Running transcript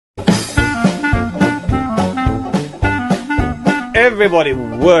Everybody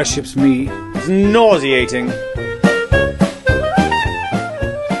worships me. It's nauseating.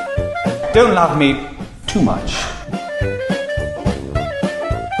 Don't love me too much.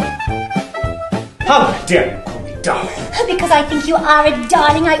 How dare you call me darling? Because I think you are a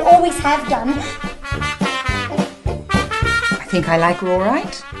darling. I always have done. I think I like her all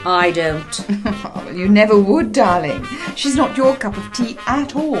right. I don't. Well, you never would, darling. She's not your cup of tea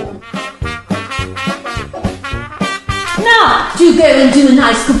at all. Now, do go and do a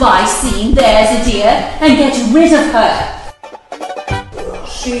nice goodbye scene, there's a dear, and get rid of her.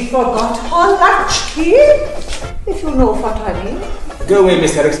 She forgot her latchkey, if you know what I mean. Go away,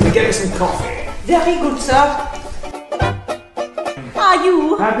 Miss Erickson, and get me some coffee. Very good, sir. Are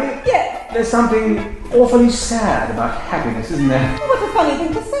you? Happy? Yes. There's something awfully sad about happiness, isn't there? What a funny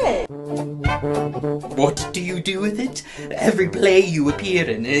thing to say. What do you do with it? Every play you appear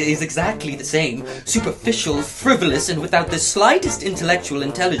in is exactly the same. Superficial, frivolous, and without the slightest intellectual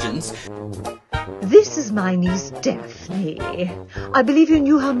intelligence. This is my niece Daphne. I believe you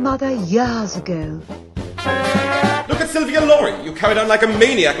knew her mother years ago. Look at Sylvia Laurie. You carried on like a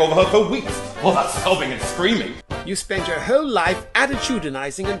maniac over her for weeks. All that sobbing and screaming. You spend your whole life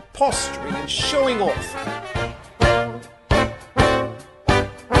attitudinizing and posturing and showing off.